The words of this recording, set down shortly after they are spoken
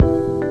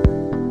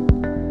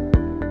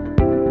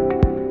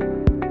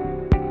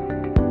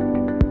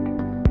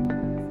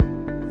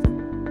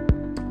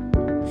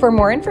For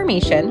more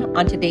information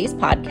on today's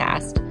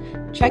podcast,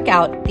 check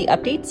out the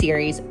Update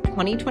Series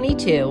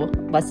 2022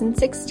 Lesson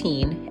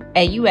 16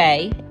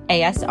 AUA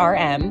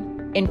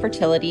ASRM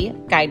Infertility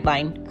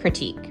Guideline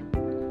Critique.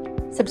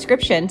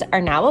 Subscriptions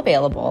are now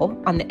available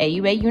on the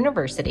AUA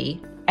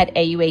University at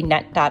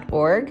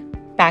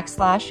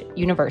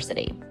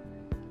auanet.org/university.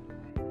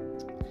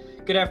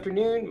 Good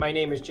afternoon. My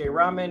name is Jay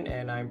Rahman,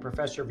 and I'm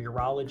Professor of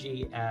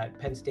Urology at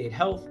Penn State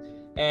Health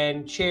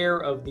and Chair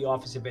of the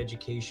Office of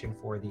Education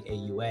for the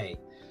AUA.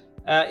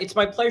 It's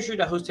my pleasure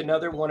to host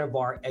another one of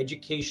our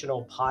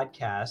educational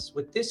podcasts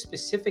with this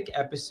specific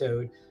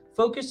episode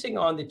focusing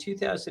on the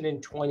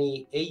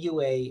 2020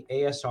 AUA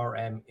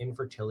ASRM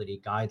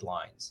Infertility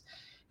Guidelines.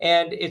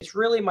 And it's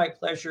really my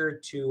pleasure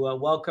to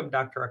welcome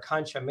Dr.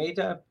 Akanksha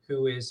Mehta,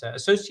 who is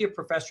Associate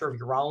Professor of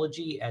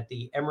Urology at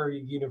the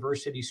Emory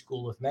University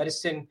School of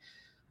Medicine.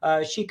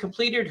 She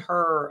completed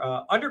her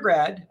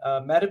undergrad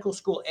medical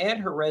school and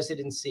her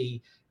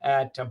residency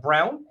at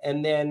Brown,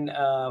 and then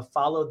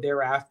followed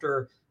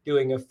thereafter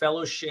doing a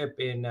fellowship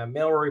in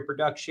male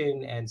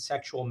reproduction and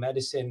sexual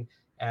medicine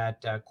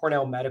at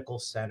Cornell Medical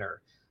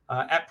Center.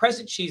 At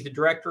present, she's the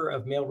Director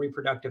of Male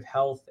Reproductive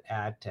Health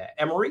at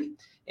Emory,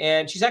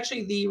 and she's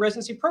actually the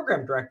Residency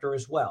Program Director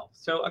as well.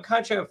 So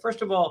Akanksha,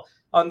 first of all,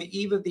 on the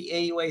eve of the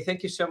AUA,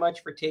 thank you so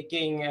much for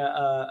taking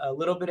a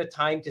little bit of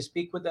time to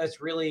speak with us.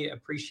 Really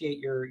appreciate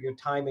your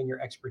time and your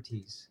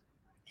expertise.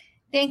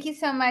 Thank you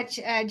so much,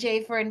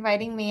 Jay, for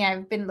inviting me.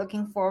 I've been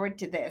looking forward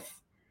to this.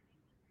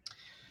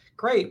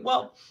 Great.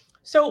 Well,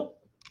 so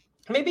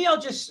maybe I'll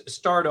just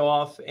start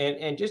off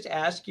and just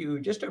ask you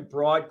just a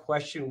broad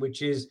question,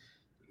 which is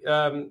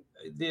the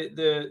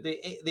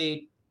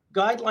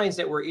guidelines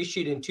that were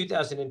issued in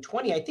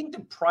 2020. I think the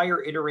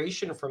prior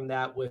iteration from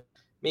that was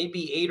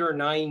maybe 8 or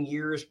 9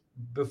 years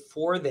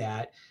before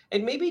that.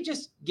 And maybe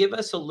just give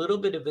us a little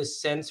bit of a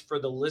sense for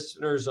the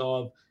listeners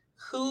of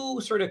who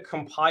sort of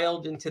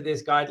compiled into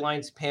this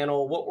guidelines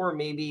panel. What were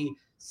maybe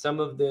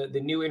some of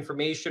the new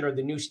information or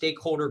the new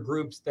stakeholder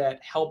groups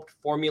that helped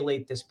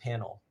formulate this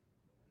panel?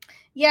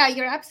 Yeah,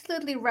 you're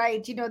absolutely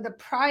right. You know, the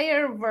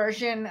prior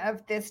version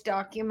of this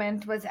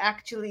document was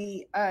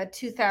actually a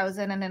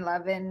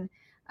 2011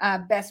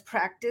 best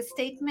practice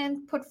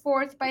statement put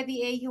forth by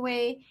the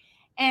AUA.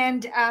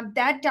 And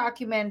that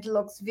document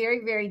looks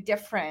very, very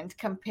different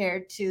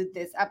compared to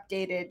this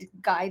updated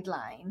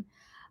guideline.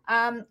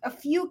 A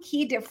few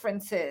key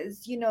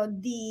differences, you know,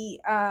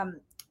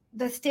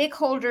 the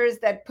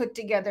stakeholders that put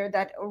together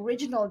that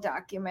original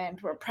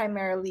document were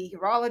primarily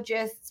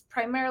urologists,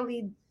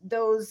 primarily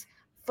those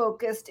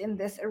focused in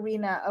this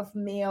arena of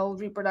male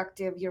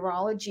reproductive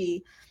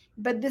urology.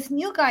 But this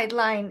new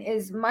guideline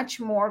is much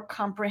more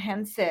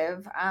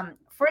comprehensive.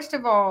 First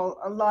of all,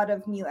 a lot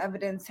of new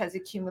evidence has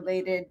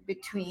accumulated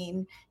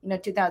between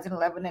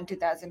 2011 and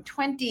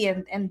 2020,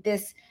 and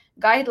this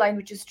guideline,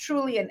 which is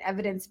truly an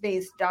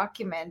evidence-based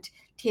document,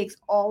 takes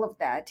all of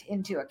that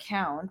into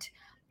account.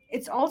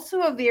 It's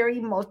also a very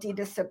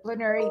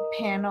multidisciplinary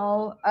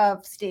panel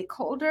of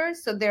stakeholders.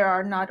 So there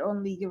are not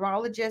only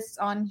urologists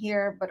on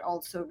here, but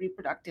also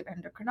reproductive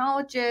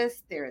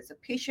endocrinologists. There is a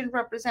patient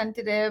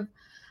representative,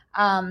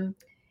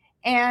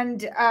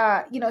 and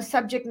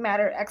subject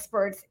matter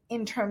experts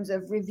in terms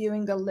of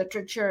reviewing the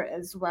literature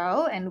as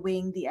well and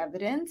weighing the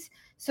evidence.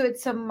 So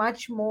it's a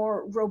much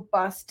more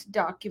robust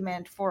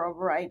document for a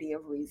variety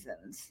of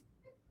reasons.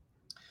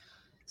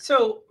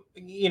 So,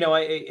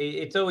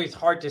 it's always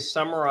hard to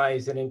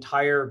summarize an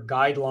entire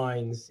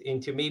guidelines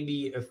into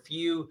maybe a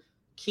few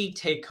key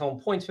take-home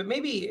points. But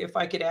maybe if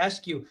I could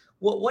ask you,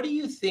 what do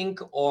you think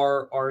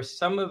are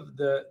some of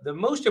the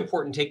most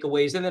important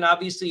takeaways? And then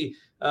obviously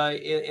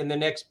in the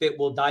next bit,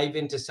 we'll dive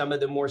into some of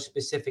the more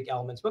specific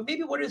elements. But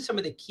maybe what are some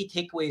of the key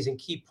takeaways and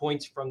key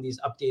points from these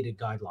updated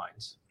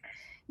guidelines?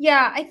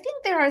 Yeah, I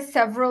think there are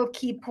several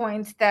key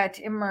points that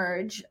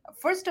emerge.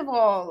 First of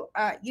all,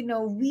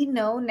 we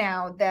know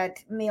now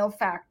that male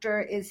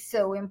factor is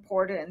so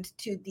important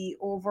to the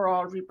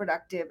overall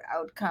reproductive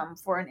outcome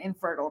for an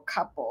infertile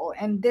couple.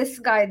 And this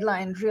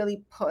guideline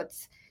really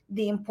puts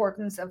the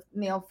importance of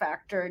male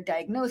factor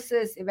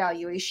diagnosis,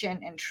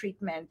 evaluation, and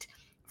treatment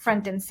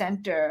front and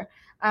center.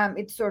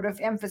 It sort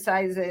of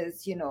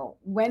emphasizes,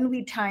 when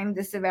we time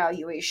this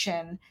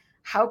evaluation,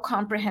 how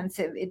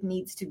comprehensive it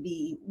needs to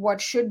be, what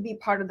should be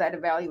part of that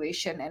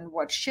evaluation and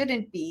what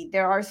shouldn't be.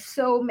 There are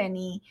so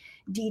many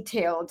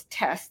detailed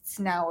tests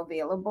now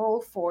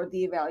available for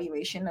the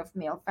evaluation of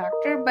male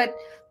factor, but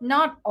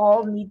not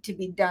all need to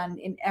be done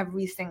in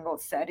every single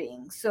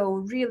setting. So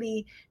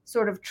really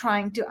sort of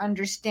trying to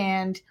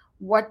understand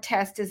what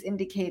test is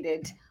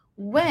indicated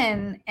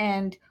when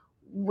and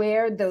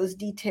where those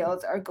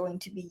details are going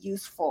to be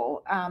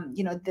useful.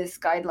 This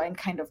guideline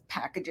kind of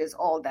packages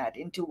all that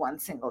into one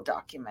single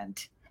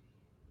document.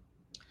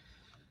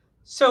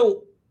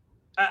 So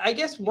I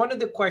guess one of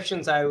the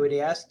questions I would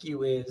ask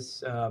you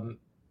is,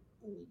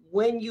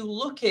 when you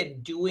look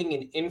at doing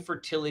an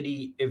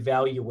infertility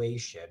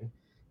evaluation,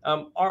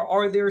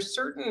 are there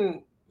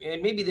certain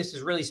and maybe this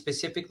is really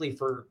specifically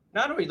for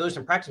not only those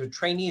in practice, but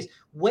trainees,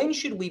 when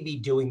should we be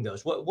doing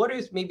those? What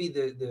is maybe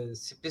the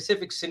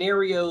specific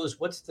scenarios?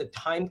 What's the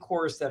time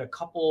course that a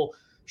couple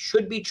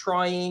should be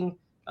trying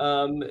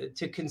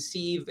to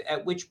conceive,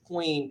 at which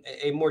point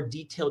a more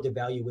detailed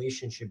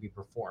evaluation should be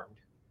performed?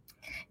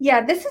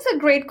 Yeah, this is a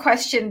great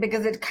question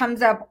because it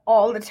comes up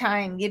all the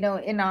time,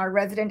 in our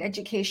resident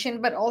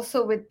education, but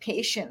also with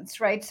patients,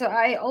 right? So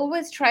I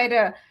always try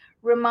to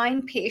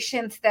remind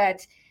patients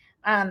that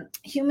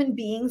human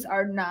beings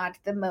are not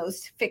the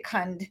most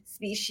fecund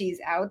species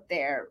out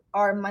there.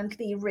 Our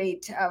monthly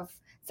rate of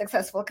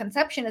successful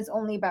conception is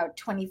only about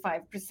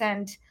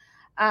 25%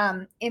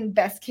 in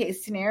best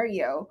case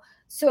scenario.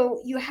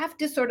 So you have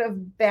to sort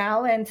of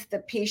balance the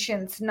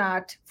patients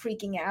not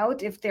freaking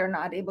out if they're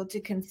not able to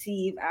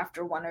conceive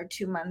after 1 or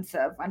 2 months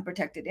of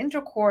unprotected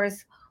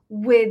intercourse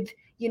with,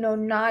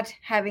 not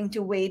having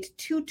to wait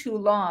too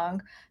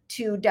long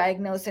to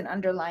diagnose an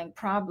underlying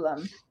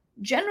problem.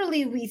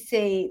 Generally, we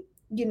say,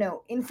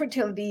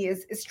 infertility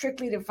is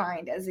strictly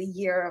defined as a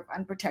year of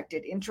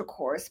unprotected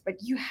intercourse,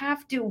 but you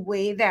have to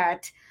weigh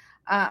that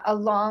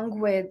along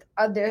with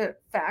other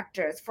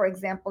factors. For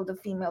example, the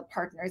female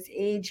partner's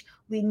age.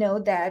 We know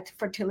that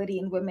fertility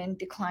in women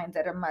declines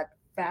at a much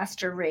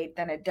faster rate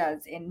than it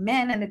does in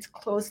men, and it's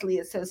closely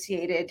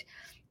associated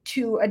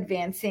to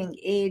advancing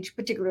age,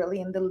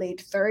 particularly in the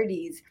late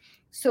 30s.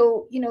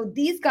 So,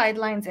 these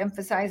guidelines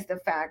emphasize the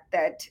fact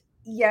that,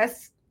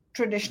 yes,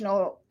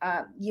 traditional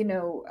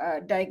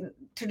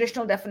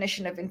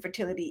definition of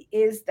infertility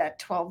is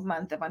that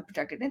 12-month of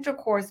unprotected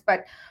intercourse.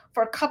 But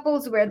for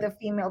couples where the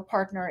female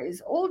partner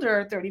is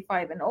older,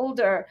 35 and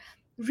older,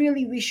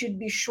 really we should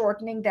be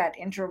shortening that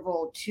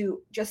interval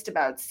to just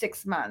about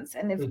 6 months.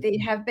 And if they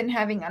have been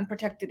having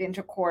unprotected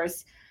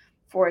intercourse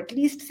for at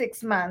least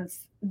 6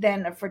 months,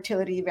 then a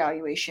fertility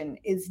evaluation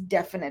is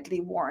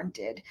definitely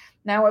warranted.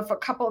 Now, if a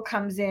couple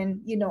comes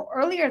in,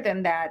 earlier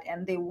than that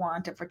and they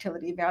want a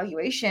fertility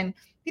evaluation,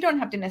 you don't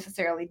have to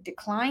necessarily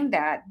decline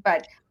that,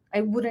 but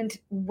I wouldn't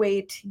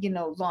wait,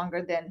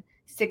 longer than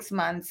 6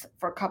 months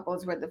for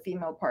couples where the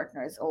female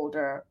partner is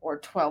older, or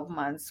 12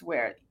 months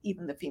where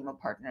even the female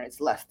partner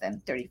is less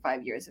than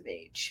 35 years of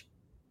age.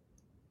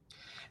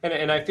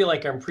 And I feel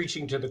like I'm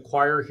preaching to the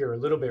choir here a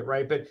little bit,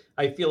 right? But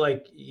I feel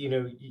like,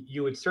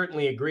 you would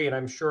certainly agree, and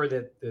I'm sure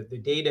that the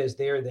data is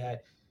there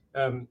that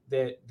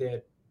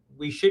that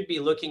we should be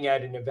looking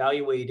at and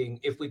evaluating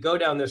if we go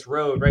down this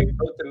road, right?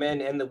 Both the men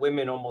and the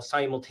women almost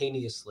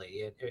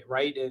simultaneously,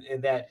 right?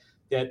 And that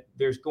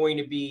there's going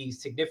to be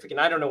significant,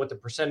 I don't know what the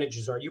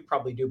percentages are, you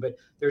probably do, but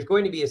there's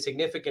going to be a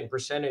significant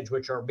percentage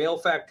which are male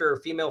factor,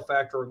 female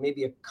factor, or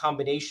maybe a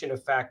combination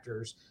of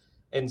factors.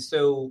 And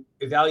so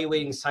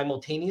evaluating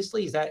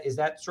simultaneously, is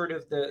that sort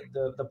of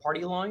the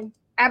party line?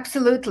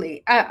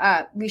 Absolutely.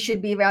 We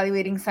should be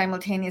evaluating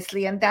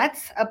simultaneously. And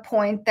that's a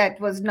point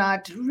that was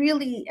not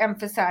really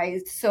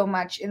emphasized so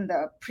much in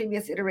the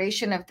previous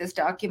iteration of this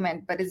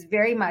document, but is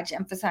very much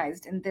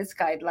emphasized in this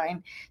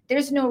guideline.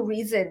 There's no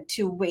reason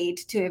to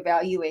wait to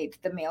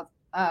evaluate the male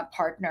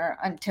partner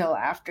until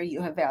after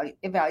you have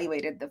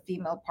evaluated the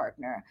female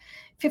partner.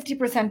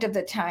 50% of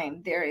the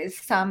time, there is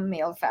some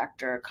male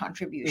factor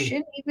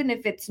contribution, even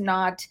if it's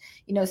not,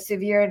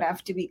 severe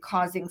enough to be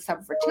causing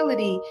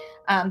subfertility.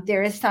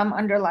 There is some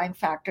underlying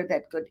factor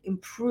that could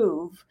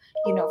improve,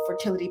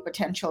 fertility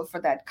potential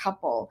for that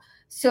couple.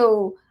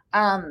 So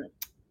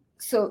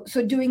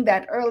doing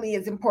that early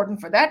is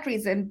important for that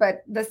reason.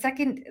 But the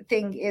second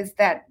thing is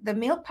that the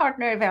male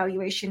partner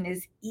evaluation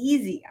is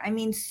easy. I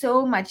mean,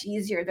 so much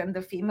easier than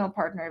the female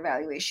partner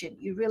evaluation.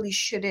 You really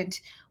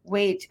shouldn't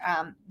wait,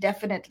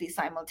 definitely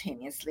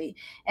simultaneously.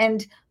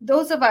 And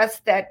those of us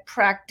that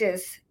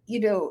practice,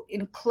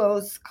 in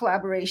close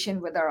collaboration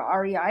with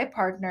our REI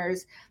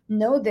partners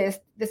know this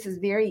is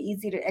very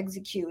easy to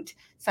execute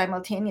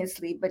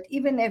simultaneously. But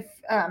even if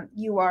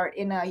you are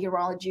in a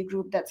urology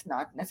group that's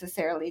not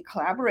necessarily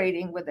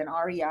collaborating with an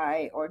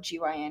REI or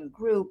GYN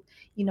group,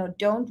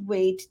 don't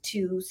wait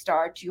to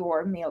start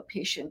your male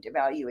patient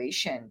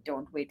evaluation.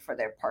 Don't wait for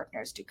their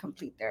partners to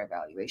complete their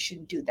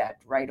evaluation. Do that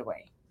right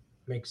away.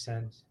 Makes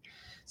sense.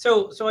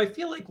 So I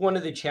feel like one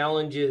of the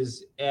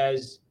challenges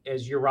as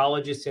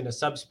urologists in a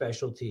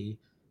subspecialty,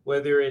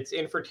 whether it's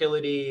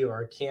infertility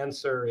or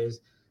cancer,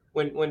 is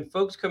when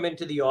folks come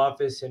into the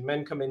office and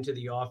men come into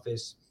the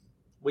office,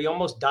 we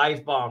almost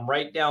dive bomb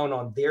right down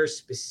on their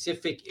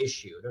specific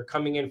issue. They're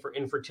coming in for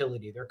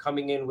infertility. They're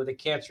coming in with a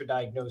cancer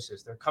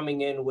diagnosis. They're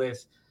coming in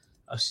with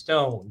a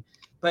stone.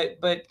 But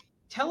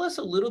tell us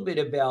a little bit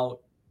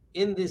about,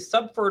 in the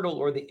subfertile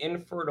or the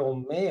infertile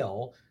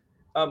male,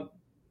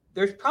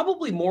 there's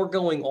probably more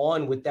going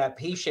on with that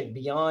patient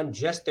beyond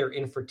just their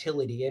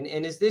infertility.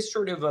 And is this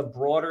sort of a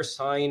broader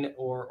sign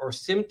or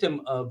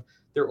symptom of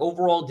their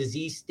overall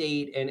disease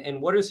state?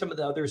 And what are some of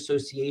the other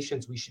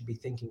associations we should be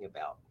thinking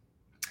about?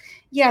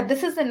 Yeah,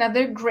 this is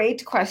another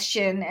great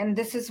question. And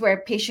this is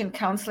where patient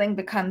counseling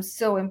becomes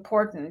so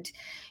important.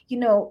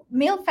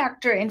 Male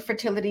factor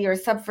infertility or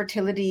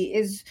subfertility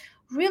is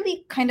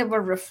really kind of a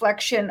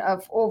reflection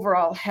of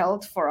overall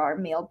health for our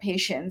male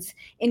patients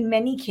in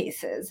many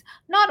cases.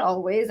 Not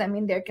always. I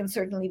mean, there can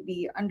certainly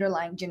be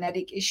underlying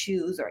genetic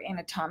issues or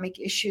anatomic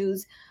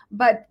issues,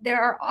 but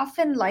there are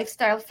often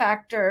lifestyle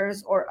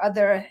factors or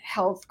other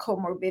health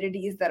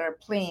comorbidities that are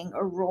playing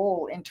a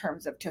role in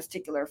terms of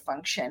testicular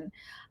function.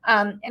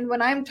 And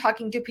when I'm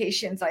talking to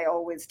patients, I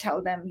always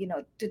tell them,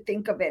 to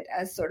think of it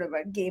as sort of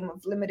a game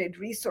of limited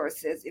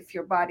resources. If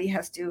your body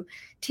has to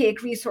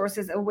take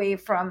resources away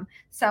from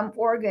some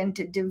organ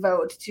to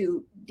devote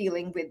to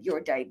dealing with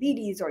your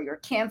diabetes or your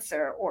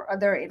cancer or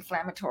other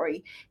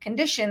inflammatory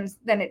conditions,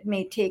 then it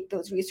may take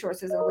those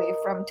resources away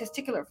from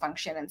testicular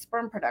function and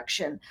sperm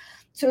production.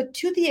 So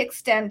to the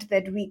extent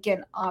that we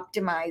can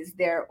optimize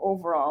their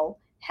overall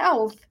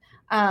health,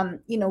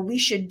 we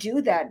should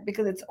do that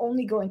because it's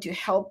only going to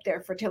help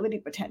their fertility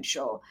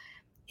potential.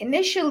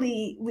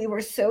 Initially, we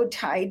were so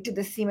tied to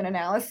the semen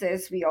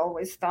analysis, we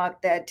always thought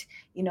that,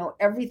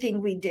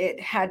 everything we did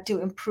had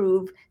to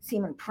improve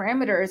semen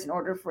parameters in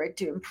order for it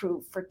to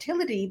improve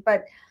fertility.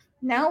 But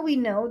now we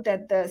know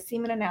that the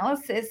semen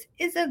analysis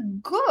is a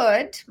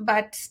good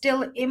but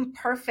still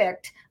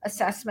imperfect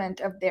assessment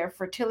of their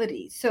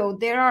fertility. So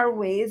there are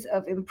ways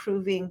of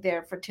improving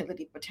their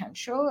fertility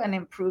potential and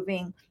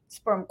improving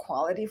sperm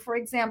quality, for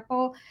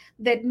example,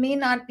 that may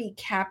not be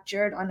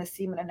captured on a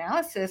semen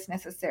analysis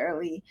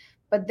necessarily,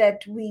 but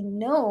that we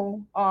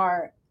know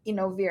are,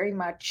 very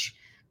much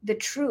the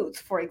truth.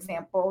 For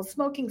example,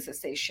 smoking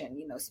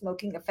cessation.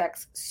 Smoking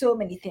affects so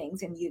many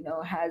things and,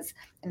 has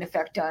an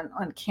effect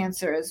on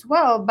cancer as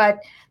well, but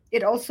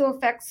it also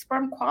affects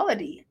sperm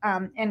quality.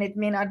 And it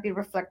may not be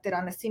reflected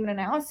on a semen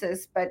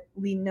analysis, but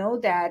we know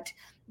that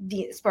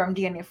the sperm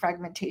DNA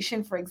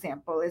fragmentation, for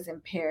example, is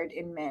impaired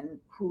in men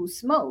who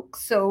smoke.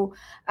 So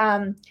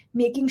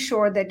making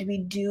sure that we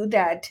do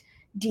that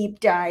deep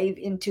dive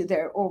into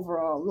their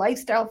overall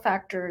lifestyle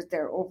factors,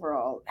 their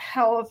overall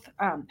health,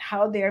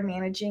 how they're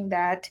managing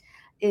that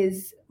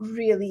is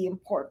really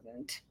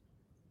important.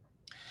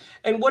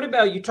 And what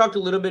about, you talked a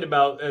little bit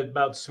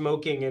about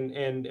smoking,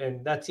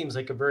 and that seems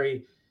like a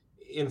very,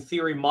 in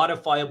theory,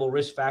 modifiable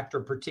risk factor,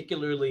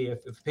 particularly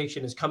if a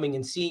patient is coming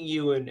and seeing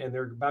you and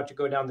they're about to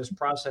go down this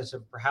process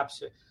of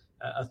perhaps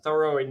a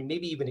thorough and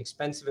maybe even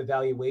expensive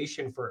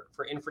evaluation for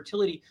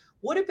infertility.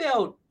 What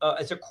about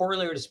as a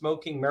corollary to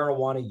smoking,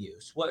 marijuana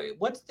use?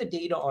 What's the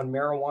data on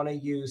marijuana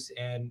use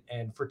and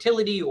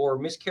fertility or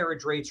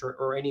miscarriage rates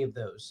or any of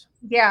those?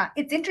 Yeah,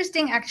 it's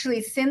interesting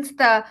actually. Since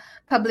the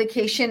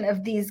publication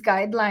of these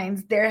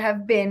guidelines, there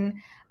have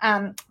been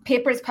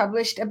papers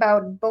published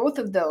about both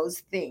of those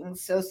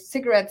things. So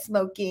cigarette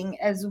smoking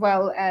as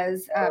well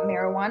as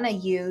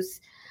marijuana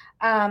use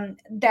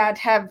that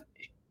have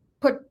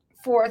put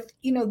forth,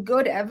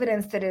 good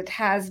evidence that it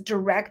has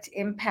direct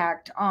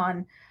impact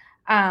on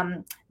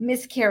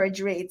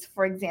miscarriage rates,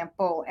 for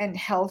example, and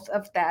health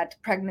of that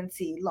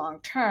pregnancy long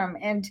term.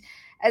 And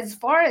as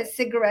far as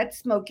cigarette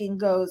smoking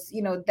goes,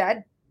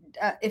 that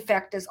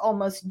effect is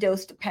almost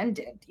dose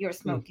dependent. You're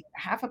smoking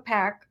half a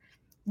pack,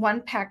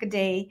 1 pack a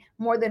day,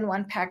 more than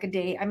 1 pack a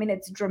day. I mean,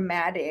 it's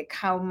dramatic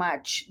how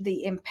much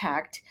the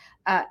impact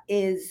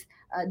is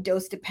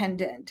dose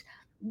dependent.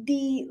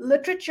 The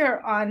literature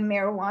on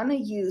marijuana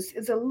use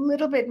is a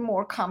little bit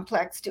more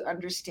complex to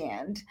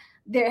understand.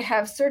 There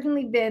have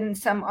certainly been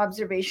some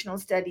observational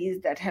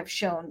studies that have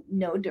shown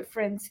no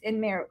difference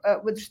in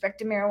with respect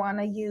to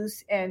marijuana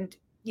use and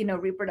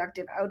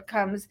reproductive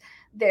outcomes.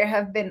 There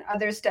have been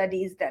other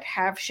studies that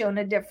have shown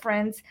a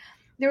difference.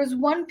 There was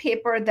one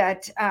paper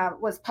that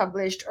was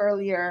published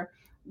earlier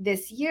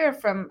this year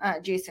from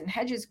Jason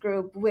Hedges'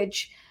 group,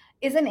 which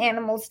is an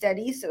animal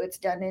study, so it's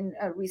done in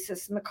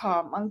rhesus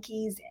macaque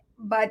monkeys,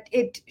 but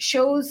it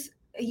shows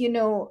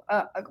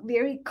a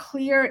very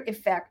clear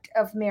effect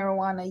of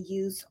marijuana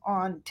use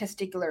on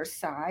testicular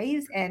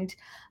size and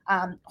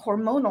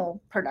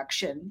hormonal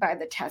production by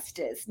the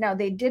testis. Now,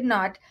 they did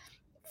not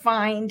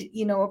find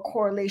a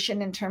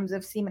correlation in terms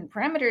of semen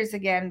parameters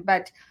again,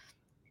 but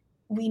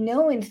we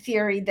know in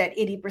theory that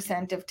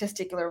 80% of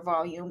testicular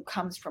volume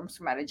comes from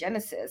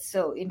spermatogenesis.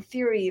 So in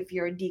theory, if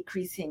you're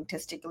decreasing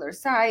testicular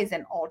size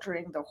and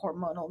altering the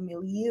hormonal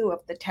milieu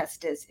of the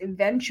testis,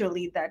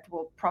 eventually that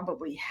will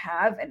probably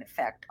have an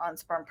effect on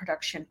sperm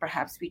production.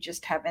 Perhaps we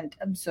just haven't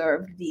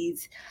observed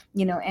these,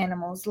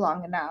 animals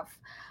long enough.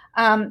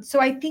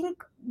 So I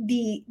think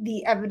the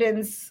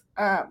evidence,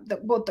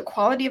 both the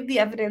quality of the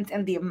evidence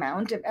and the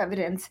amount of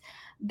evidence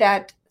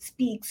that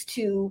speaks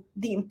to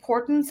the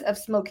importance of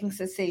smoking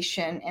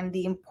cessation and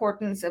the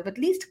importance of at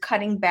least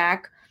cutting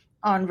back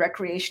on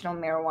recreational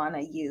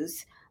marijuana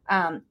use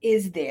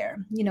is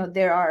there.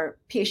 There are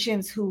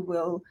patients who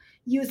will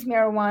use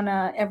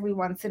marijuana every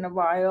once in a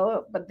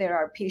while, but there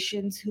are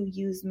patients who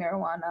use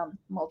marijuana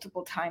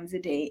multiple times a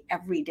day,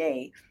 every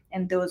day.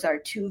 And those are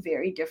two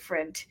very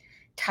different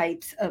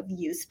types of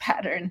use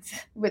patterns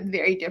with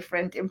very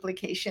different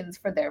implications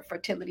for their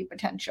fertility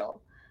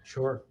potential.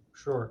 Sure.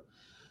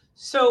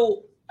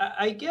 So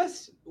I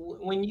guess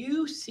when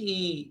you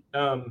see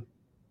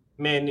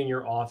men in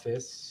your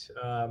office,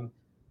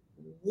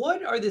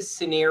 what are the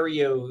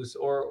scenarios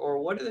or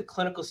what are the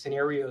clinical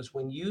scenarios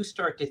when you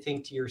start to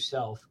think to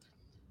yourself,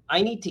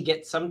 I need to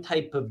get some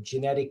type of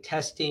genetic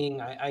testing.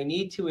 I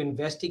need to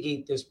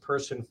investigate this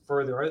person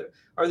further.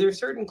 Are there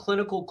certain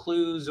clinical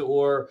clues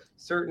or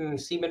certain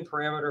semen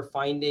parameter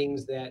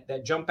findings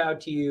that jump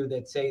out to you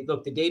that say,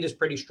 look, the data is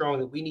pretty strong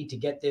that we need to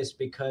get this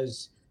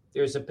because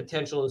there's a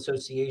potential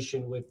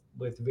association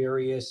with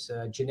various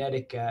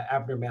genetic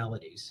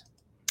abnormalities?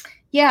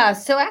 Yeah,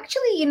 so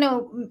actually,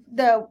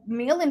 the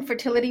male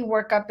infertility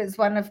workup is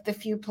one of the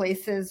few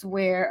places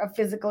where a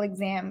physical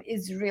exam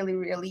is really,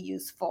 really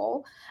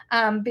useful,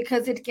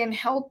 because it can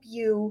help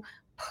you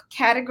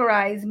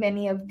categorize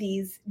many of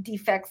these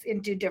defects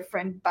into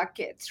different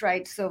buckets,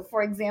 right? So,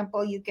 for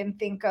example, you can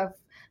think of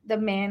the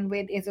man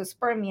with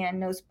azoospermia and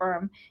no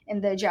sperm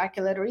in the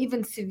ejaculate, or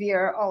even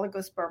severe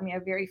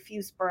oligospermia, very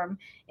few sperm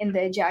in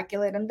the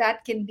ejaculate. And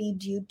that can be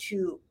due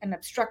to an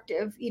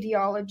obstructive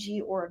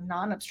etiology or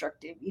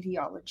non-obstructive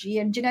etiology.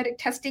 And genetic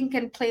testing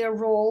can play a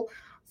role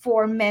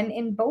for men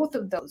in both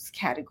of those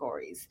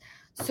categories.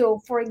 So,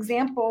 for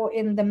example,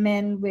 in the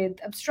men with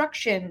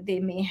obstruction, they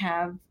may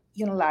have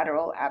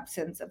unilateral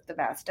absence of the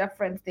vas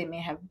deferens. They may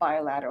have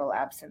bilateral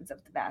absence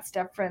of the vas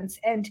deferens.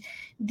 And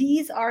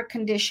these are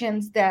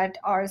conditions that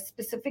are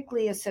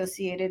specifically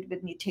associated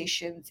with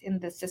mutations in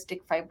the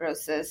cystic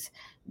fibrosis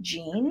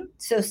gene.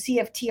 So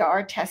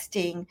CFTR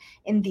testing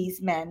in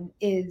these men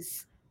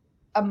is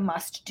a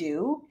must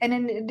do. And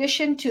in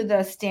addition to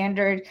the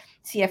standard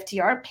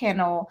CFTR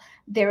panel,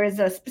 there is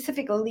a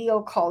specific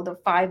allele called the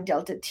 5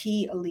 delta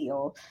T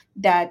allele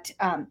that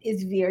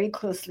is very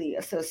closely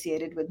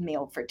associated with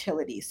male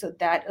fertility. So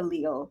that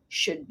allele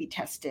should be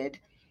tested,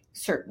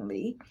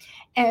 certainly.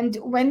 And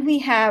when we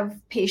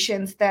have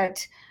patients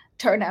that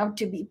turn out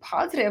to be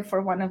positive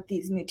for one of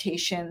these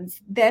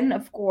mutations, then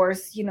of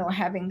course,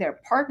 having their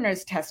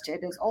partners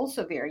tested is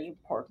also very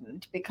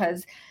important,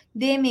 because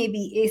they may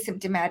be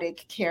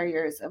asymptomatic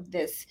carriers of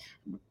this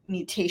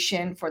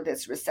mutation for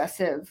this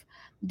recessive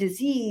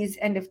disease.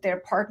 And if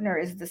their partner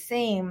is the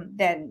same,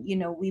 then,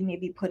 we may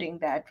be putting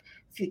that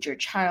future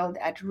child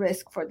at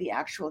risk for the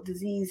actual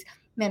disease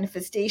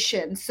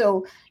manifestation.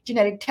 So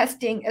genetic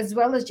testing as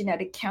well as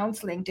genetic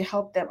counseling to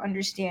help them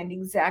understand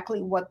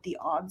exactly what the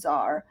odds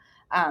are,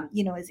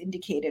 is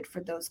indicated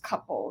for those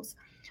couples.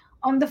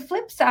 On the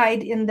flip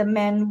side, in the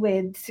men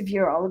with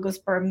severe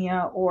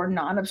oligospermia or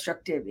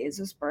non-obstructive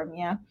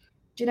azoospermia,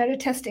 genetic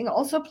testing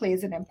also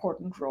plays an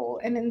important role.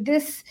 And in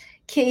this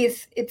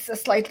case, it's a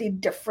slightly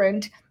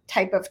different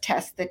type of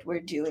test that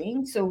we're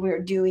doing. So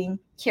we're doing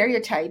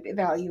karyotype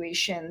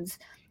evaluations,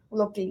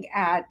 looking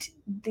at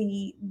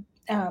the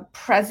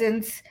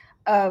presence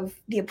of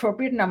the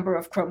appropriate number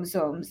of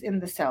chromosomes in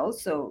the cells,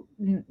 so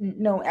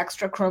no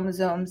extra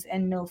chromosomes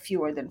and no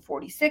fewer than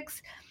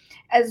 46,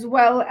 as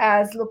well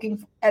as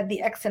looking at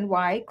the X and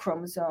Y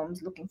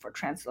chromosomes, looking for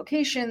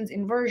translocations,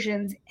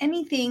 inversions,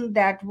 anything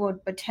that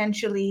would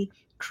potentially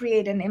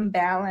create an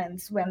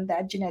imbalance when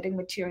that genetic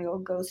material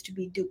goes to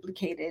be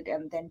duplicated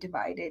and then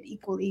divided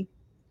equally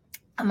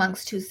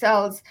amongst two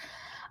cells.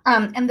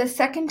 And the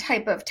second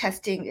type of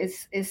testing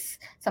is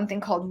something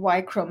called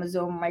Y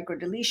chromosome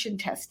microdeletion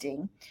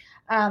testing.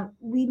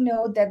 We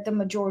know that the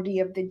majority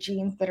of the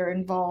genes that are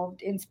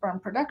involved in sperm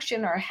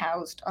production are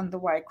housed on the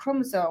Y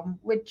chromosome,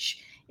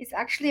 which is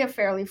actually a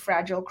fairly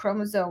fragile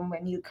chromosome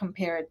when you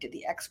compare it to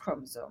the X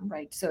chromosome,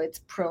 right? So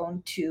it's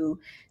prone to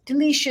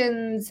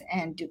deletions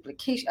and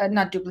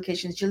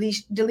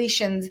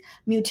deletions,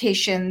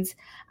 mutations.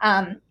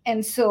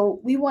 And so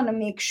we want to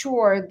make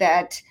sure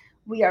that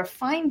we are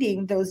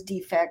finding those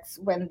defects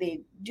when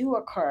they do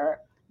occur.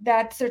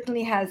 That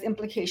certainly has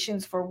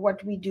implications for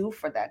what we do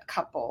for that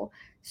couple.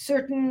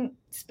 Certain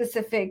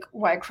specific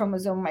Y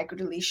chromosome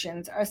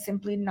microdeletions are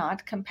simply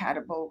not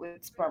compatible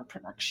with sperm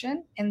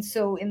production. And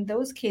so in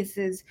those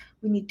cases,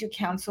 we need to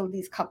counsel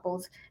these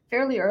couples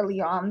fairly early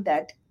on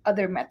that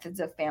other methods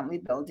of family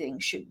building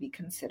should be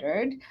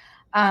considered.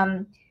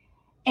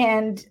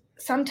 And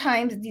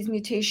sometimes these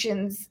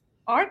mutations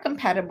are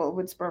compatible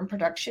with sperm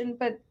production,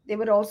 but they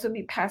would also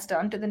be passed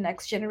on to the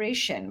next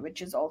generation,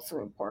 which is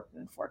also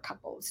important for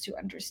couples to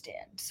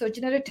understand. So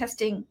genetic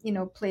testing,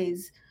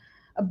 plays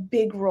a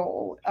big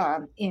role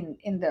in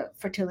the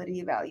fertility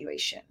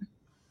evaluation.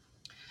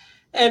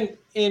 And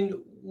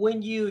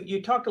when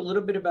you talked a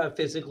little bit about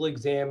physical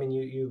exam, and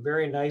you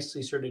very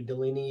nicely sort of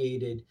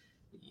delineated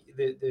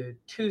the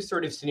two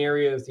sort of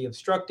scenarios, the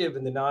obstructive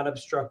and the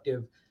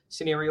non-obstructive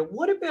scenario.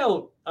 What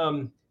about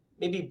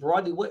maybe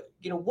broadly,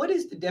 what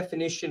is the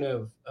definition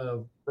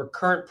of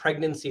recurrent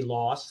pregnancy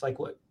loss? Like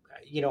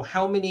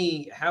how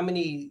many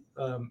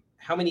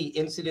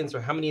incidents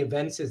or how many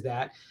events is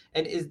that?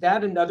 And is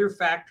that another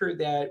factor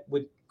that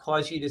would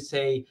cause you to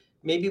say,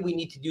 maybe we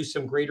need to do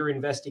some greater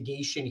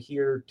investigation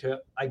here to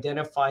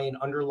identify an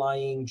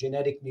underlying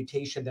genetic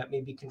mutation that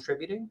may be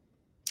contributing?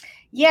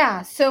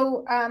 Yeah,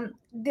 so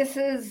this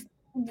is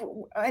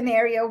an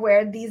area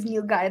where these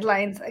new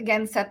guidelines,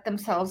 again, set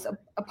themselves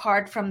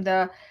apart from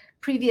the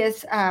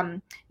previous,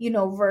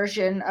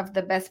 version of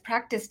the best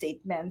practice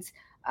statements.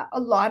 a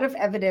lot of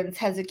evidence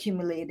has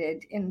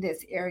accumulated in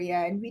this area,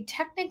 and we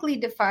technically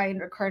define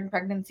recurrent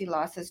pregnancy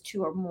loss as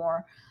 2 or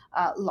more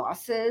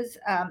losses.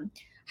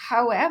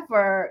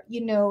 However,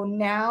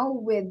 now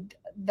with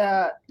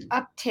the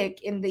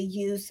uptick in the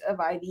use of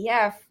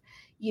IVF,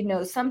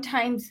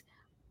 sometimes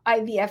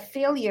IVF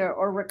failure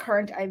or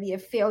recurrent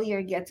IVF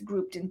failure gets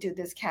grouped into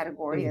this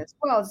category as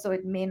well. So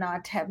it may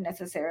not have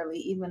necessarily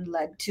even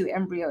led to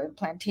embryo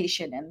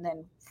implantation and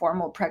then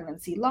formal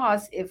pregnancy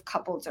loss if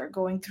couples are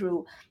going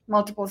through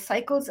multiple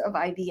cycles of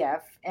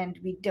IVF and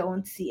we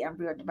don't see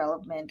embryo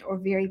development or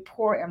very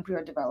poor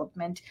embryo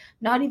development,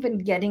 not even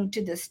getting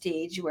to the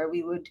stage where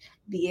we would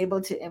be able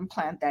to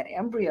implant that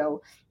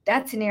embryo.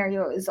 That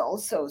scenario is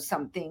also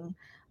something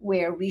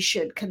where we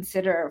should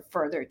consider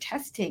further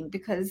testing,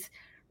 because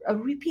a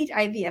repeat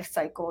IVF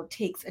cycle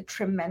takes a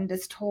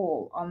tremendous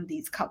toll on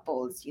these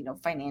couples,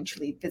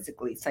 financially,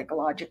 physically,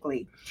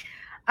 psychologically.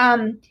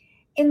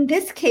 In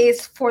this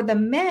case, for the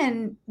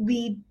men,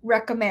 we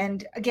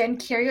recommend, again,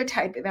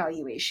 karyotype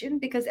evaluation,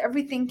 because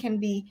everything can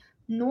be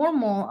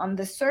normal on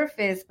the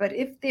surface, but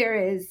if there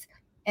is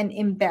an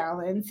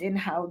imbalance in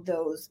how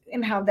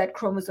that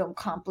chromosome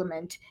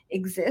complement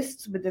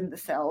exists within the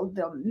cell,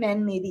 the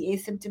men may be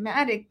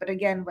asymptomatic, but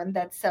again, when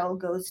that cell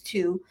goes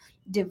to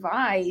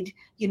divide,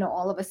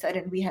 all of a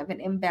sudden we have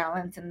an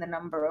imbalance in the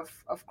number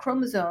of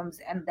chromosomes,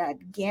 and that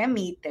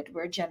gamete that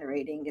we're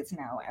generating is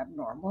now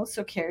abnormal.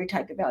 So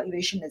karyotype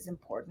evaluation is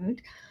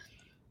important.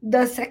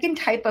 The second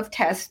type of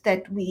test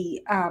that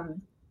we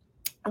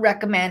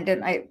recommend,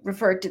 and I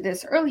referred to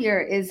this earlier,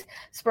 is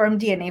sperm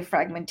DNA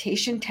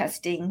fragmentation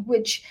testing,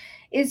 which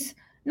is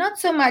not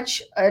so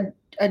much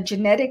a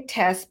genetic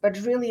test, but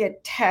really a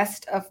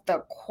test of the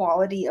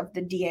quality of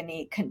the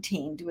DNA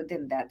contained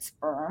within that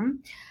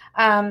sperm.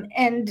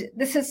 And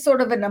this is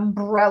sort of an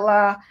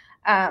umbrella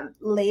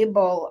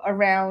label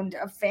around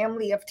a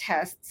family of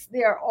tests.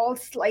 They are all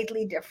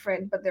slightly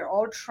different, but they're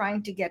all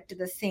trying to get to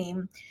the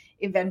same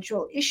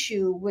eventual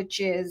issue, which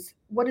is,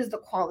 what is the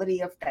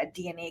quality of that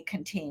DNA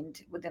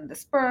contained within the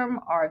sperm?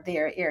 Are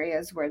there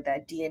areas where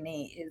that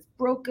DNA is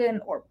broken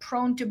or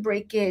prone to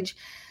breakage,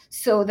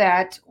 so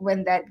that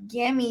when that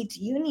gamete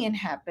union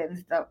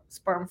happens, the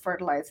sperm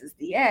fertilizes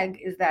the egg?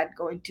 Is that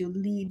going to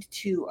lead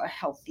to a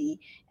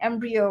healthy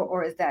embryo,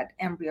 or is that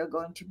embryo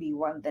going to be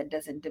one that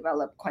doesn't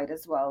develop quite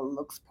as well,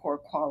 looks poor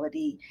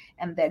quality,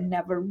 and then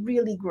never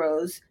really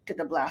grows to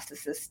the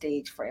blastocyst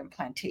stage for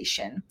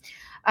implantation?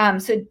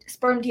 So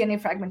sperm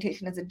DNA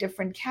fragmentation is a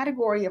different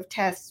category of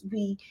tests.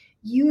 We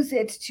use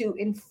it to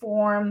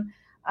inform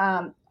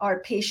our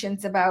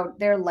patients about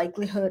their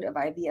likelihood of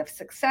IVF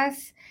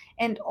success,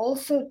 and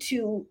also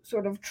to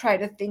sort of try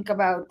to think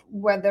about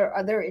whether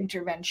other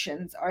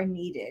interventions are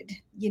needed.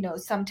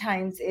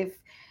 Sometimes if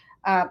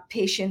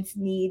patients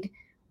need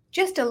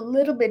just a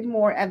little bit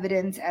more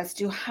evidence as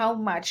to how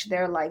much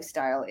their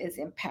lifestyle is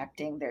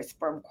impacting their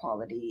sperm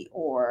quality,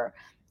 or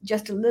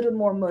just a little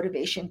more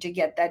motivation to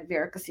get that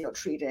varicocele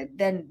treated,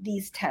 then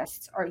these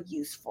tests are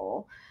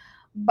useful.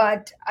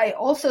 But I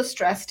also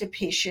stress to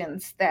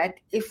patients that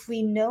if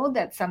we know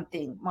that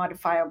something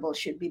modifiable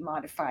should be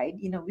modified,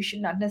 we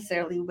should not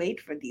necessarily wait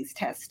for these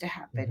tests to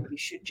happen. Mm-hmm. We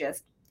should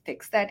just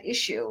fix that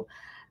issue.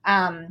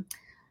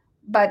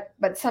 But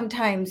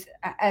sometimes,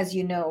 as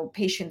you know,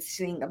 patients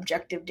seeing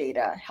objective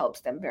data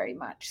helps them very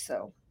much.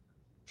 So,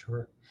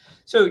 sure.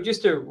 So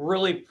just a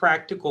really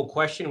practical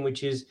question,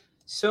 which is,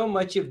 so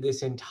much of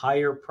this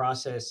entire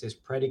process is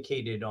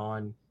predicated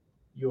on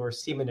your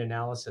semen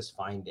analysis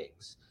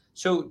findings.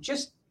 So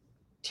just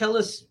tell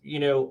us,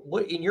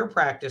 what in your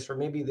practice, or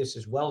maybe this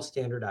is well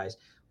standardized,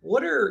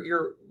 what are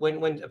your,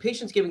 when a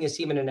patient's giving a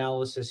semen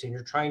analysis and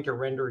you're trying to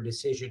render a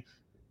decision,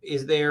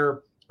 is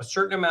there a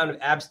certain amount of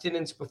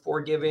abstinence before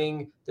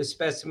giving the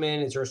specimen?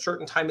 Is there a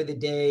certain time of the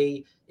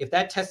day? If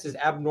that test is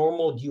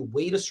abnormal, do you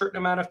wait a certain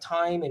amount of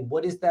time? And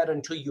what is that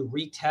until you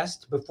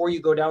retest before you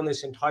go down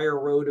this entire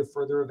road of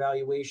further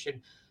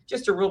evaluation?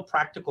 Just a real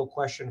practical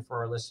question for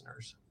our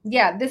listeners.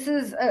 Yeah, this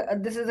is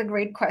a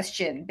great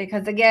question,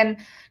 because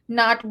again,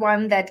 not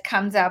one that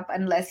comes up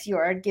unless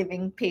you're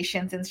giving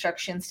patients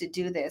instructions to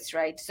do this,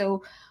 right?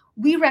 So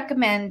we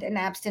recommend an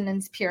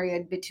abstinence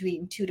period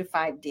between 2 to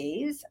 5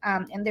 days,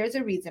 and there's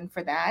a reason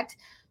for that.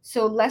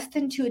 So less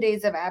than 2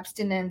 days of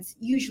abstinence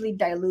usually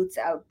dilutes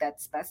out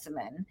that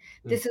specimen.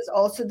 This is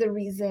also the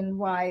reason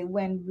why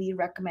when we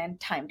recommend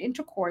timed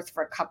intercourse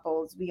for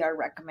couples, we are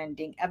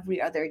recommending every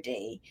other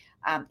day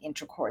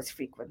intercourse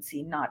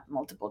frequency, not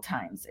multiple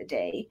times a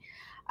day.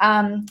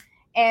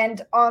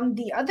 And on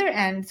the other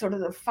end, sort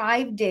of the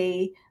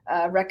 5-day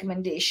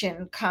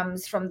recommendation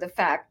comes from the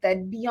fact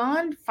that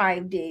beyond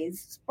 5 days,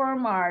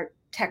 sperm are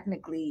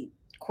technically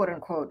quote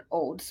unquote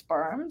old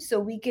sperm. So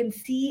we can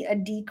see a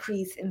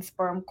decrease in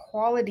sperm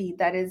quality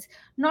that is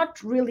not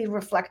really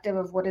reflective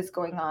of what is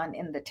going on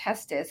in the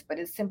testis, but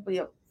is simply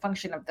a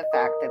function of the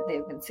fact that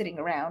they've been sitting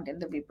around in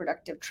the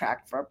reproductive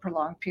tract for a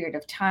prolonged period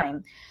of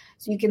time.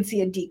 So you can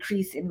see a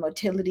decrease in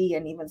motility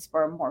and even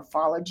sperm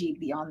morphology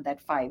beyond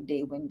that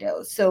 5-day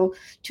window. So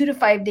 2 to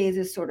 5 days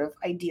is sort of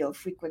ideal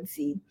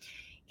frequency.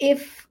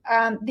 If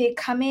they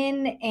come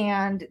in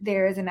and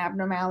there is an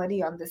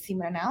abnormality on the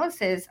semen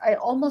analysis, I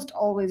almost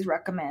always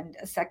recommend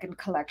a second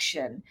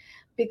collection,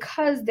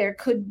 because there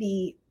could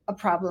be a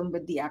problem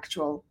with the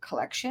actual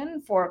collection.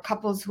 For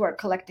couples who are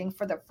collecting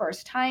for the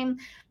first time,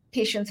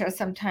 patients are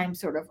sometimes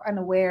sort of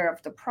unaware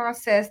of the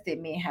process. They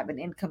may have an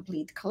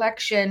incomplete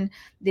collection.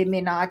 They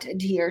may not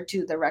adhere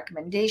to the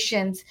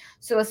recommendations.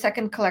 So a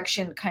second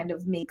collection kind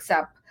of makes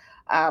up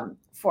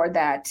for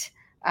that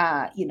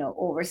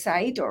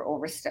oversight or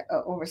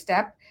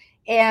overstep.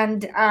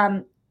 And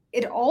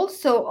it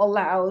also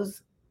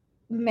allows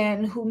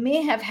men who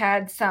may have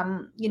had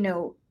some,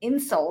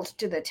 insult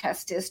to the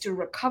testis to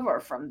recover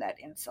from that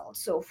insult.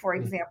 So, for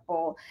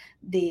example,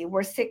 they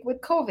were sick with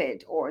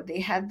COVID, or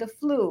they had the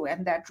flu,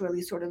 and that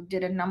really sort of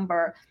did a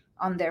number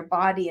on their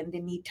body, and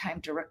they need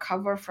time to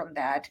recover from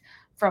that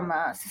from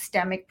a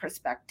systemic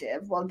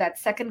perspective. Well, that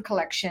second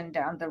collection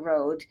down the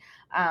road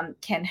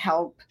can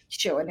help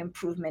show an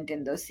improvement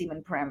in those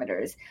semen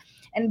parameters.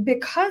 And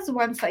because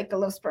one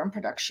cycle of sperm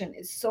production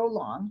is so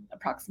long,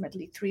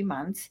 approximately 3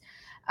 months,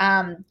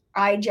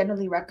 I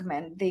generally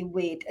recommend they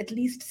wait at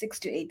least 6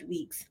 to 8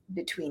 weeks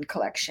between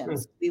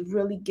collections. We've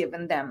really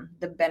given them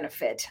the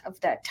benefit of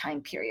that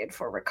time period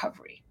for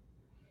recovery.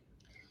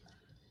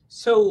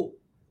 So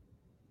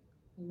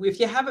if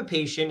you have a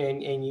patient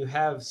and you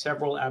have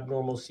several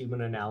abnormal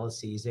semen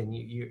analyses, and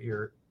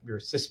your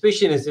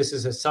suspicion is this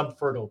is a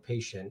subfertile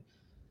patient,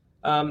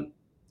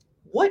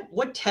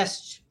 what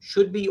tests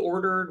should be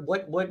ordered?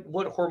 What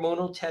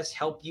hormonal tests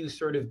help you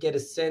sort of get a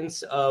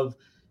sense of,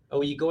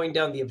 are you going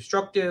down the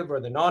obstructive or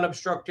the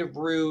non-obstructive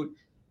route?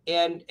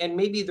 And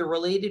maybe the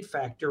related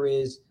factor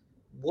is,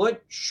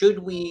 what should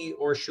we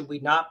or should we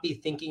not be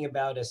thinking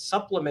about as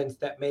supplements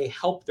that may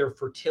help their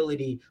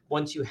fertility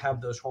once you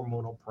have those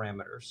hormonal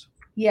parameters?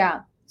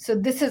 Yeah. So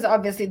this is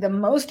obviously the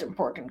most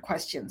important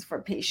questions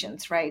for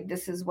patients, right?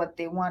 This is what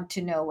they want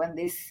to know when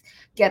they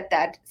get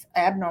that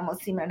abnormal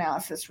semen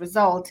analysis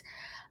result.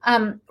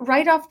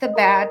 Right off the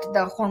bat,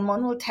 the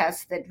hormonal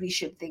tests that we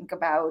should think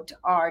about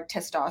are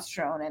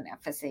testosterone and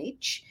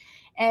FSH.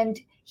 And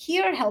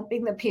here,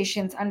 helping the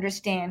patients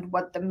understand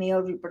what the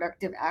male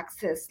reproductive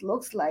axis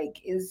looks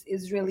like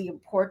is really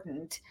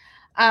important.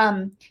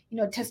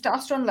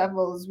 Testosterone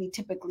levels, we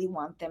typically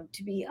want them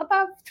to be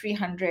above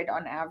 300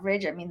 on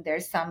average. I mean,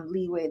 there's some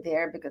leeway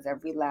there because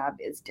every lab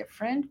is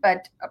different,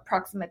 but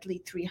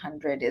approximately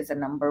 300 is a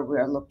number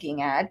we're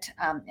looking at,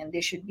 and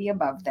they should be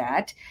above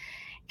that.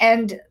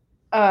 And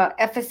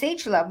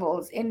FSH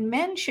levels in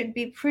men should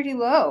be pretty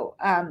low,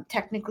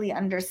 technically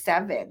under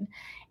 7.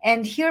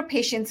 And here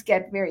patients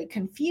get very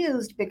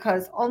confused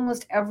because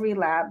almost every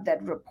lab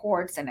that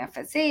reports an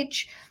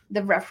FSH,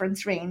 the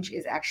reference range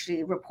is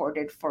actually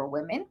reported for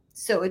women.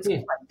 So it's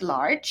quite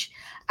large.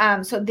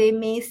 So they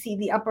may see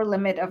the upper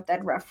limit of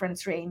that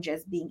reference range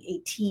as being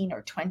 18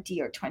 or 20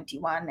 or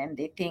 21. And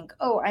they think,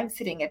 oh, I'm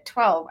sitting at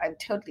 12. I'm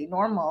totally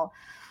normal.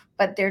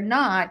 But they're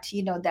not,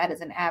 that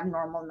is an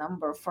abnormal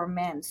number for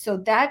men. So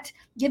that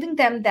giving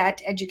them that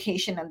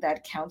education and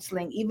that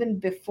counseling, even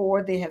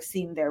before they have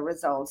seen their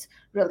results,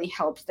 really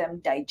helps them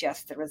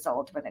digest the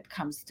result when it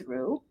comes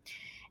through.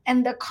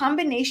 And the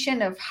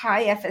combination of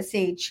high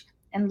FSH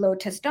and low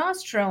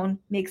testosterone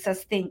makes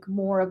us think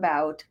more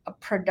about a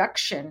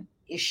production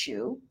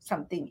issue,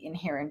 something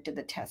inherent to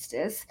the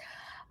testis.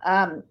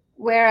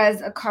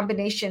 Whereas a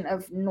combination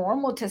of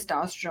normal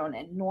testosterone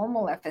and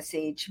normal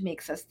FSH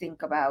makes us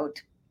think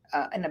about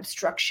an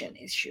obstruction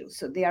issue.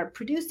 So they are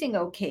producing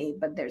okay,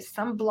 but there's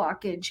some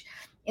blockage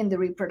in the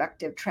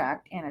reproductive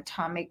tract,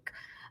 anatomic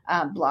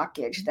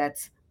blockage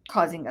that's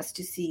causing us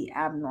to see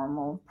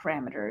abnormal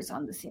parameters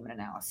on the semen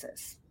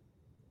analysis.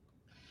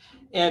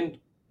 And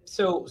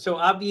so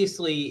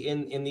obviously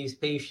in these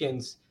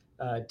patients,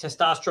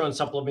 testosterone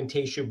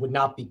supplementation would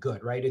not be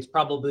good, right? It's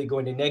probably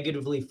going to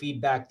negatively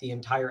feedback the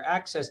entire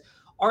axis.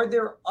 Are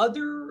there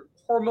other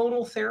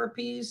hormonal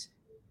therapies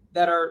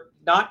that are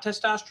not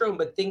testosterone,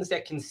 but things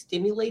that can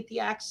stimulate the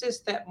axis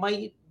that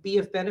might be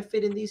of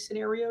benefit in these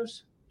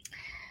scenarios?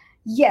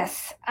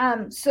 Yes.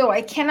 So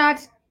I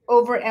cannot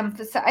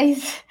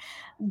overemphasize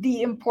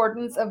the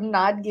importance of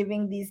not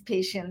giving these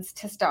patients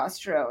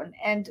testosterone.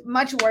 And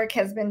much work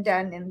has been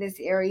done in this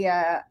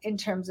area in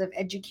terms of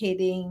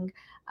educating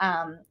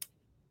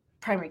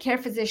primary care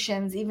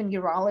physicians, even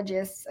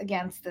urologists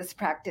against this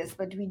practice.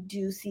 But we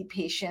do see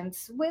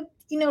patients with,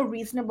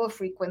 reasonable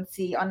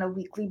frequency on a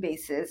weekly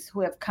basis who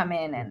have come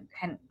in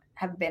and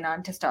have been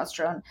on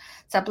testosterone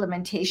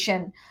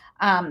supplementation,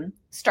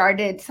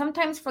 started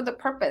sometimes for the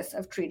purpose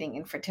of treating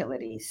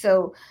infertility.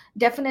 So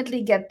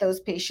definitely get those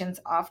patients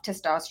off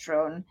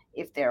testosterone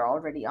if they're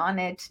already on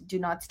it. Do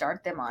not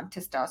start them on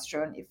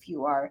testosterone if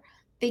you are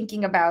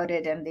thinking about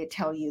it and they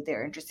tell you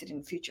they're interested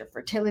in future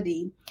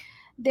fertility.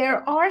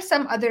 There are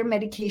some other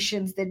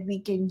medications that we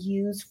can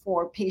use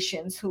for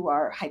patients who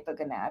are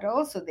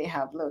hypogonadal, so they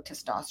have low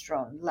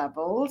testosterone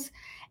levels.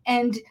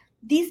 And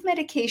these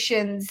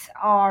medications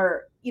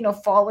are,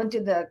 fall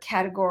into the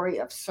category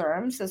of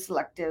SERMs, so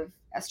selective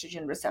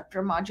estrogen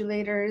receptor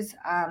modulators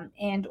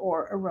and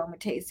or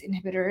aromatase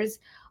inhibitors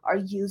are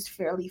used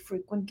fairly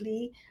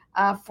frequently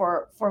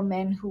for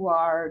men who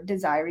are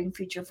desiring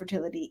future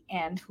fertility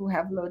and who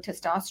have low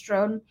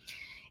testosterone.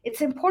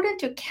 It's important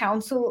to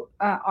counsel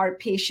our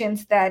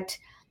patients that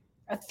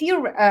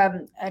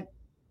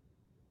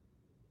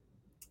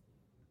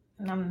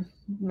I'm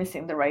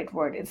missing the right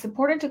word. It's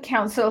important to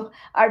counsel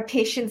our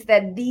patients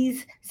that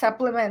these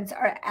supplements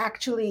are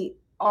actually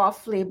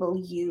off-label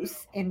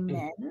use in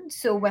men.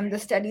 So when the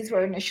studies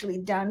were initially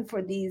done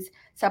for these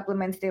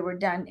supplements, they were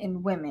done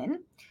in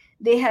women.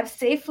 They have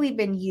safely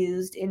been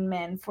used in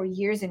men for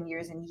years and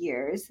years and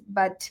years,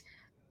 but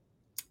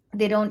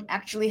they don't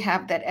actually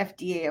have that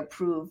FDA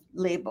approved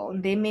label.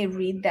 They may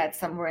read that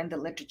somewhere in the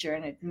literature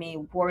and it may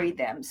worry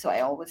them. So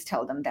I always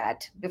tell them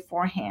that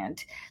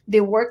beforehand.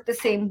 They work the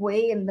same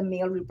way in the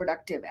male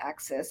reproductive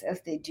axis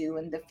as they do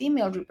in the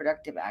female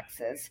reproductive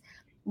axis,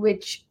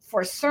 which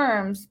for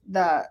SERMs,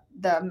 the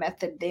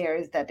method there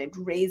is that it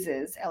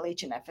raises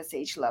LH and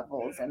FSH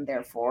levels and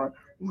therefore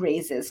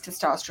raises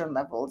testosterone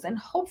levels and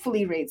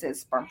hopefully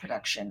raises sperm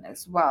production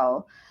as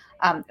well.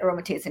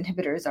 Aromatase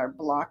inhibitors are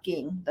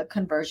blocking the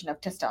conversion of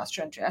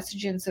testosterone to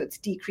estrogen, so it's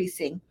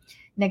decreasing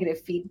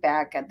negative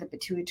feedback at the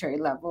pituitary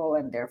level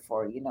and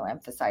therefore,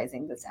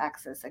 emphasizing this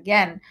axis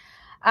again.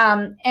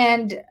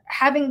 And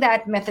having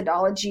that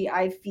methodology,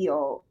 I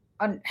feel,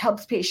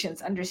 helps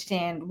patients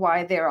understand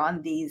why they're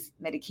on these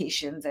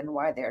medications and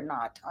why they're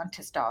not on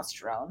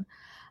testosterone.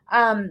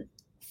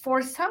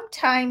 For some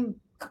time,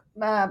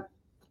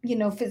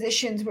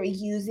 physicians were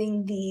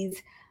using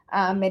these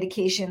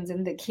medications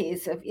in the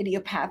case of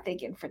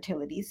idiopathic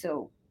infertility.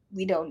 So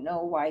we don't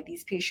know why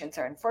these patients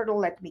are infertile.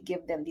 Let me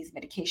give them these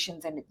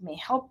medications and it may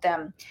help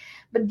them.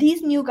 But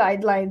these new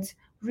guidelines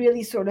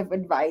really sort of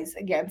advise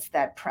against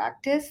that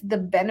practice. The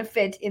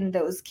benefit in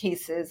those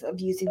cases of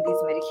using these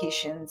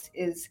medications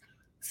is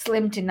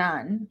slim to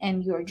none,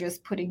 and you're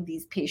just putting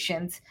these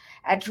patients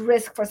at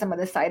risk for some of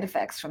the side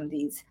effects from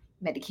these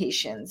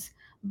medications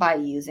by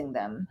using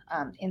them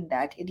in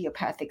that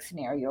idiopathic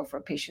scenario for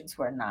patients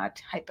who are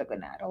not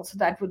hypogonadal. So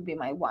that would be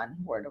my one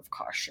word of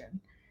caution.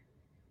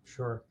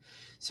 Sure.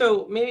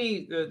 So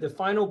maybe the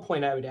final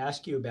point I would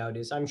ask you about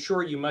is, I'm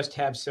sure you must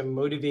have some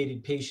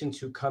motivated patients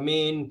who come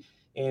in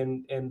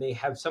and they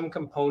have some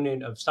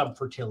component of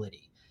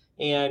subfertility,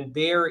 and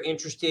they're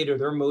interested or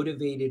they're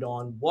motivated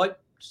on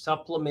what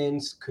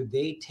supplements could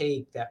they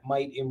take that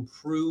might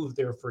improve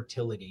their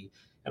fertility.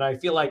 And I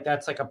feel like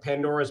that's like a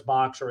Pandora's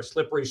box or a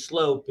slippery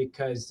slope,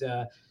 because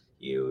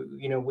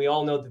we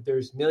all know that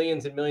there's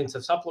millions and millions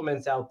of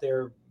supplements out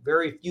there,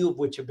 very few of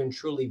which have been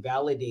truly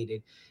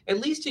validated. At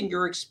least in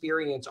your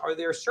experience, are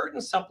there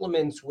certain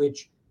supplements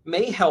which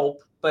may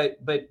help, but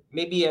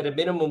maybe at a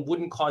minimum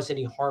wouldn't cause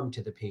any harm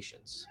to the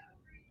patients?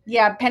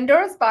 Yeah,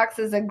 Pandora's box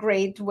is a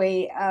great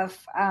way of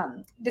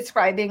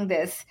describing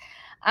this.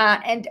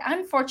 And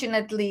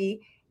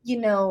unfortunately,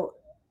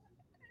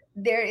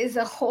 there is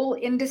a whole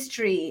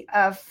industry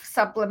of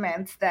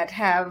supplements that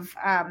have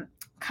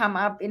come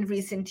up in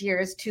recent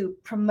years to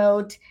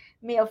promote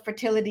male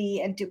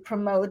fertility and to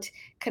promote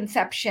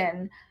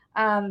conception.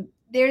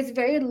 There's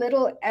very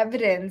little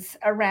evidence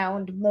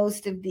around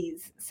most of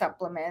these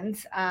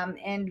supplements,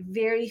 and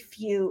very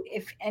few,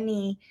 if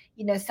any,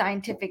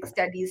 scientific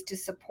studies to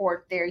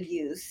support their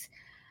use.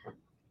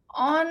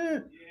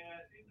 On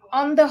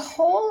the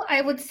whole,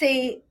 I would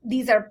say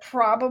these are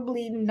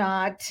probably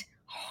not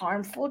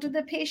harmful to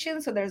the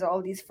patient. So there's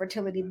all these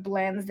fertility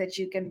blends that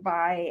you can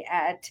buy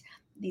at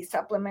these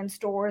supplement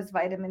stores,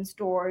 vitamin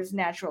stores,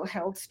 natural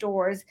health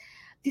stores.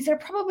 These are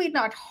probably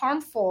not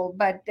harmful,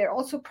 but they're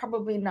also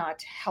probably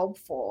not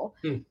helpful.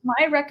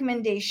 My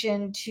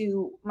recommendation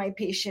to my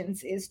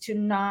patients is to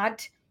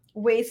not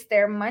waste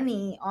their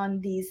money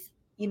on these,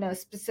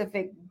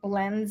 specific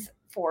blends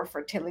for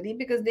fertility,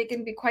 because they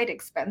can be quite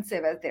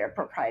expensive as their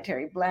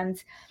proprietary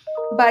blends.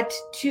 But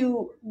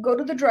to go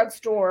to the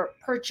drugstore,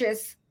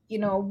 purchase,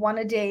 one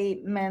a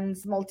day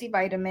men's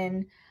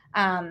multivitamin,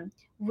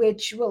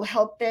 which will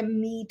help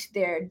them meet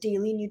their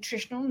daily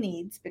nutritional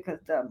needs, because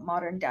the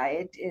modern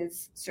diet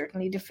is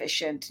certainly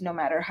deficient no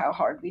matter how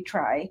hard we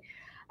try.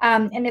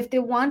 And if they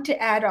want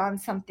to add on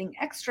something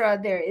extra,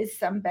 there is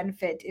some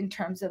benefit in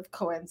terms of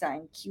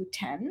coenzyme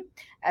Q10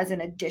 as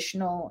an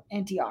additional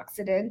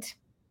antioxidant.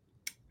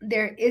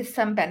 There is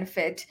some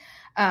benefit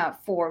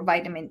for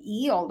vitamin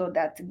E, although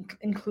that's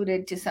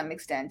included to some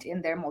extent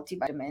in their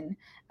multivitamin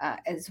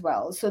as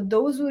well. So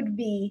those would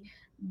be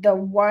the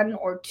one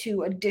or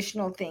two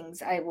additional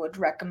things I would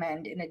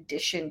recommend in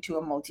addition to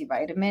a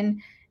multivitamin.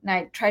 And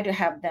I try to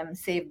have them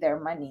save their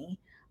money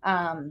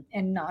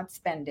and not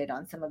spend it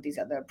on some of these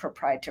other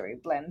proprietary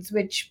blends,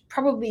 which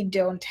probably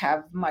don't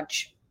have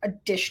much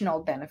additional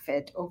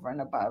benefit over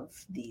and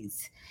above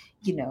these,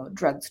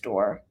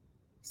 drugstore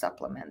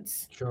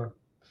supplements. Sure.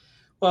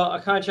 Well,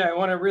 Akanksha, I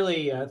want to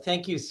really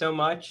thank you so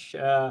much.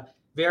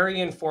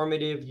 Very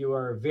informative. You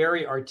are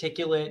very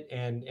articulate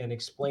and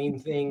explain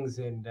things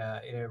in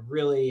a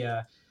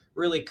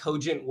really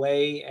cogent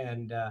way.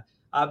 And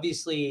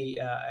Obviously,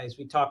 as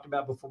we talked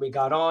about before we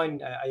got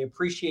on, I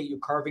appreciate you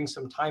carving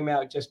some time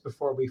out just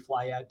before we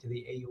fly out to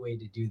the AUA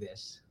to do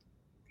this.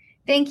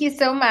 Thank you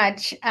so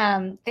much.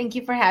 Thank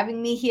you for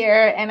having me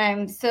here. And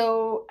I'm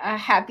so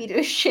happy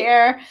to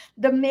share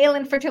the male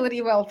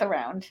infertility wealth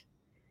around.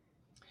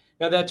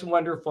 No, that's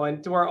wonderful.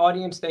 And to our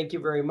audience, thank you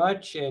very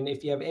much. And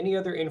if you have any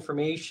other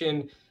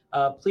information,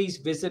 please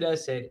visit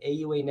us at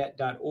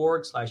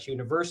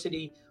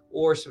auanet.org/university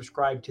or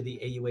subscribe to the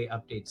AUA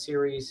Update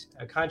series.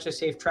 Concha,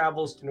 safe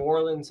travels to New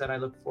Orleans, and I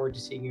look forward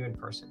to seeing you in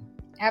person.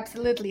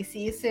 Absolutely.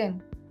 See you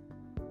soon.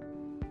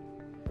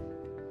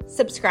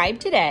 Subscribe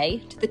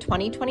today to the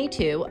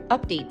 2022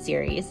 Update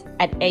series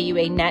at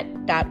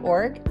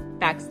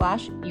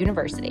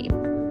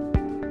auanet.org/university.